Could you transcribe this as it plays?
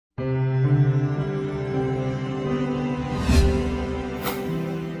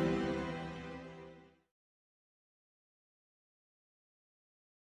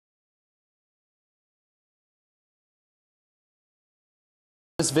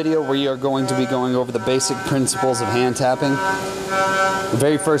In this video we are going to be going over the basic principles of hand tapping. The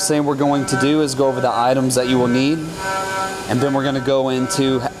very first thing we're going to do is go over the items that you will need, and then we're going to go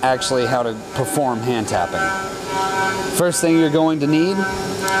into actually how to perform hand tapping. First thing you're going to need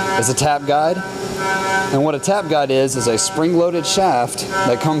is a tap guide. And what a tap guide is a spring-loaded shaft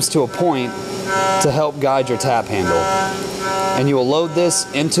that comes to a point to help guide your tap handle. And you will load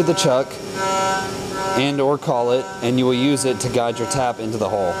this into the chuck and or collet, and you will use it to guide your tap into the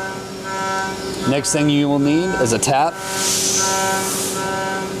hole. Next thing you will need is a tap.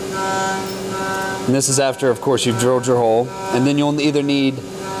 And this is after, of course, you've drilled your hole. And then you'll either need,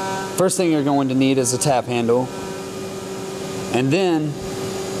 first thing you're going to need is a tap handle. And then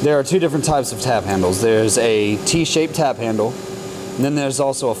there are two different types of tap handles. There's a T-shaped tap handle, and then there's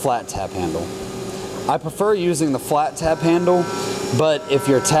also a flat tap handle. I prefer using the flat tap handle, but if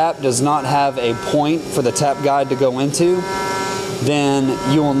your tap does not have a point for the tap guide to go into, then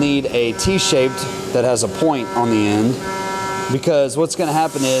you will need a T-shaped that has a point on the end, because what's going to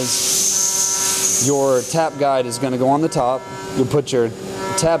happen is your tap guide is going to go on the top, you'll put your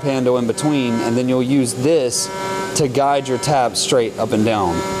tap handle in between, and then you'll use this to guide your tap straight up and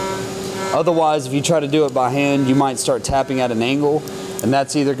down. Otherwise, if you try to do it by hand, you might start tapping at an angle, and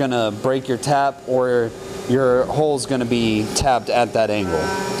that's either going to break your tap or your hole is going to be tapped at that angle.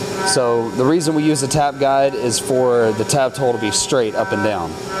 So the reason we use a tap guide is for the tapped hole to be straight up and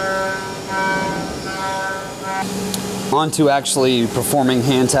down. On to actually performing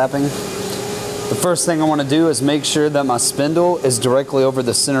hand tapping. The first thing I want to do is make sure that my spindle is directly over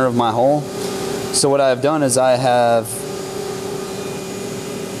the center of my hole. So what I have done is I have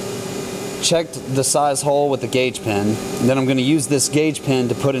checked the size hole with the gauge pen, and then I'm going to use this gauge pen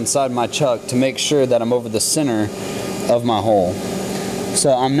to put inside my chuck to make sure that I'm over the center of my hole.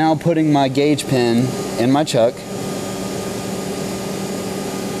 So I'm now putting my gauge pen in my chuck,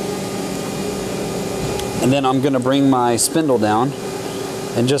 and then I'm going to bring my spindle down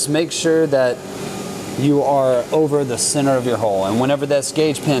and just make sure that you are over the center of your hole. And whenever this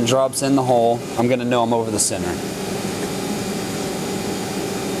gauge pen drops in the hole, I'm going to know I'm over the center.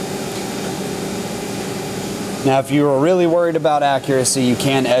 Now, if you are really worried about accuracy, you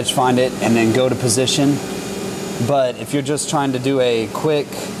can edge find it and then go to position. But if you're just trying to do a quick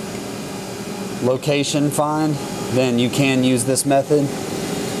location find, then you can use this method.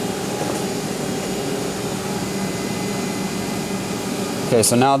 Okay,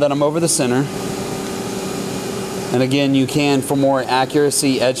 so now that I'm over the center, and again, you can, for more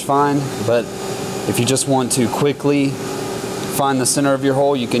accuracy, edge find, but if you just want to quickly find the center of your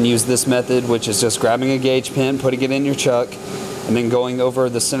hole, you can use this method, which is just grabbing a gauge pen, putting it in your chuck, and then going over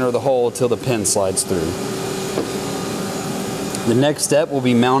the center of the hole until the pin slides through. The next step will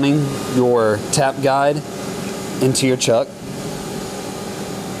be mounting your tap guide into your chuck.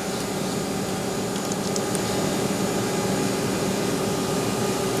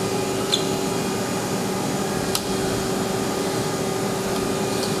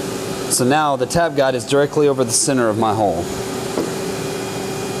 So now the tap guide is directly over the center of my hole.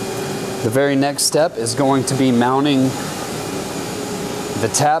 The very next step is going to be mounting the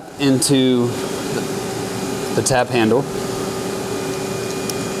tap into the tap handle.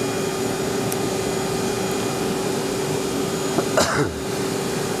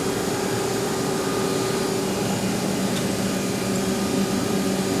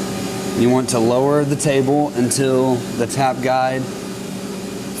 You want to lower the table until the tap guide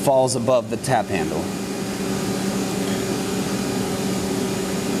falls above the tap handle.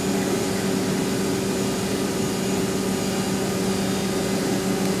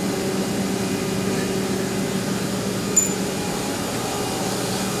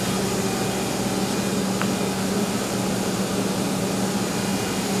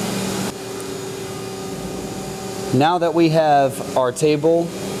 Now that we have our table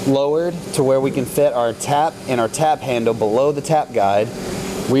lowered to where we can fit our tap and our tap handle below the tap guide,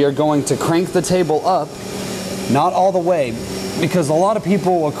 we are going to crank the table up, not all the way, because a lot of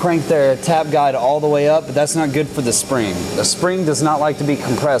people will crank their tap guide all the way up, but that's not good for the spring. The spring does not like to be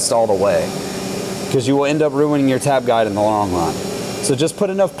compressed all the way, because you will end up ruining your tap guide in the long run. So just put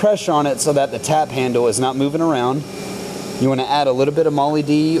enough pressure on it so that the tap handle is not moving around. You want to add a little bit of Molly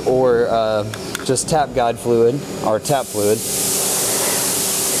D or just tap guide fluid, or tap fluid,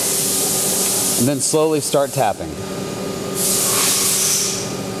 and then slowly start tapping.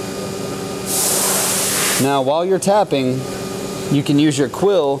 Now, while you're tapping, you can use your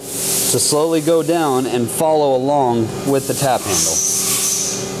quill to slowly go down and follow along with the tap handle.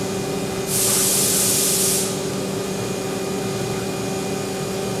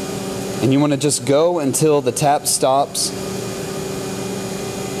 And you want to just go until the tap stops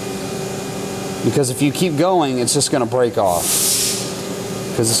because if you keep going, it's just going to break off,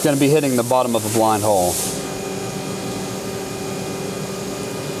 because it's going to be hitting the bottom of a blind hole.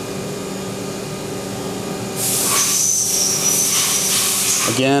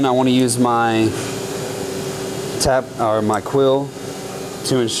 Again, I want to use my tap or my quill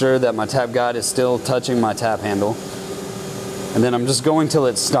to ensure that my tap guide is still touching my tap handle. And then I'm just going till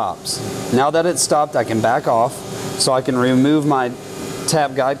it stops. Now that it's stopped, I can back off so I can remove my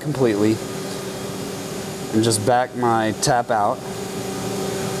tap guide completely and just back my tap out.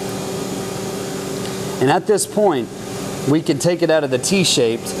 And at this point, we can take it out of the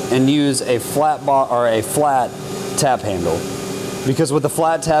T-shaped and use a flat tap handle. Because with the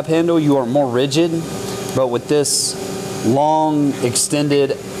flat tap handle, you are more rigid, but with this long,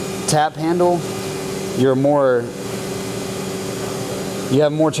 extended tap handle, you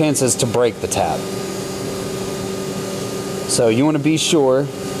have more chances to break the tap. So you want to be sure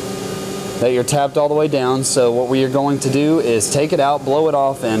that you're tapped all the way down. So what we are going to do is take it out, blow it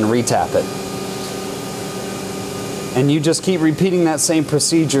off, and re-tap it. And you just keep repeating that same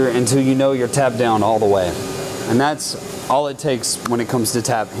procedure until you know you're tapped down all the way. And that's all it takes when it comes to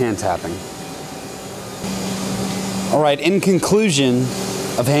hand tapping. Alright, in conclusion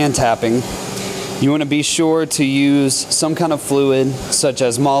of hand tapping, you want to be sure to use some kind of fluid such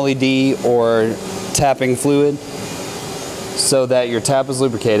as Molly D or tapping fluid so that your tap is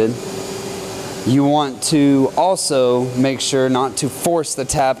lubricated. You want to also make sure not to force the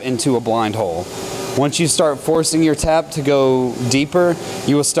tap into a blind hole. Once you start forcing your tap to go deeper,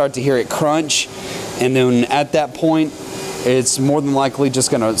 you will start to hear it crunch, and then at that point it's more than likely just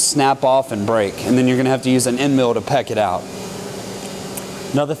going to snap off and break, and then you're going to have to use an end mill to peck it out.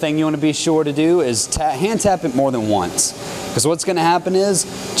 Another thing you want to be sure to do is hand tap it more than once, because what's going to happen is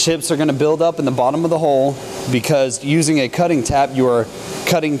chips are going to build up in the bottom of the hole, because using a cutting tap you are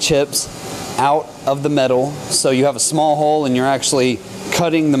cutting chips out of the metal, so you have a small hole and you're actually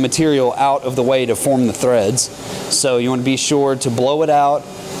cutting the material out of the way to form the threads. So you want to be sure to blow it out,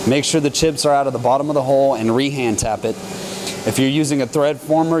 make sure the chips are out of the bottom of the hole, and re-hand tap it. If you're using a thread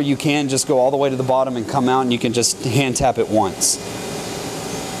former, you can just go all the way to the bottom and come out, and you can just hand tap it once.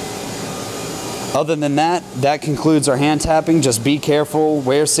 Other than that, that concludes our hand tapping. Just be careful,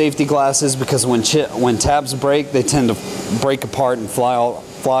 wear safety glasses, because when tabs break, they tend to break apart and fly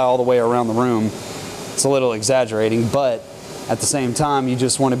all the way around the room. It's a little exaggerating, but at the same time, you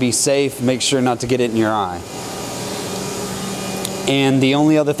just want to be safe, make sure not to get it in your eye. And the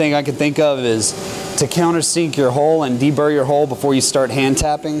only other thing I can think of is to countersink your hole and deburr your hole before you start hand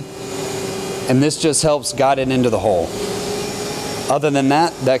tapping. And this just helps guide it into the hole. Other than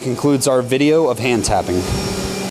that, that concludes our video of hand tapping.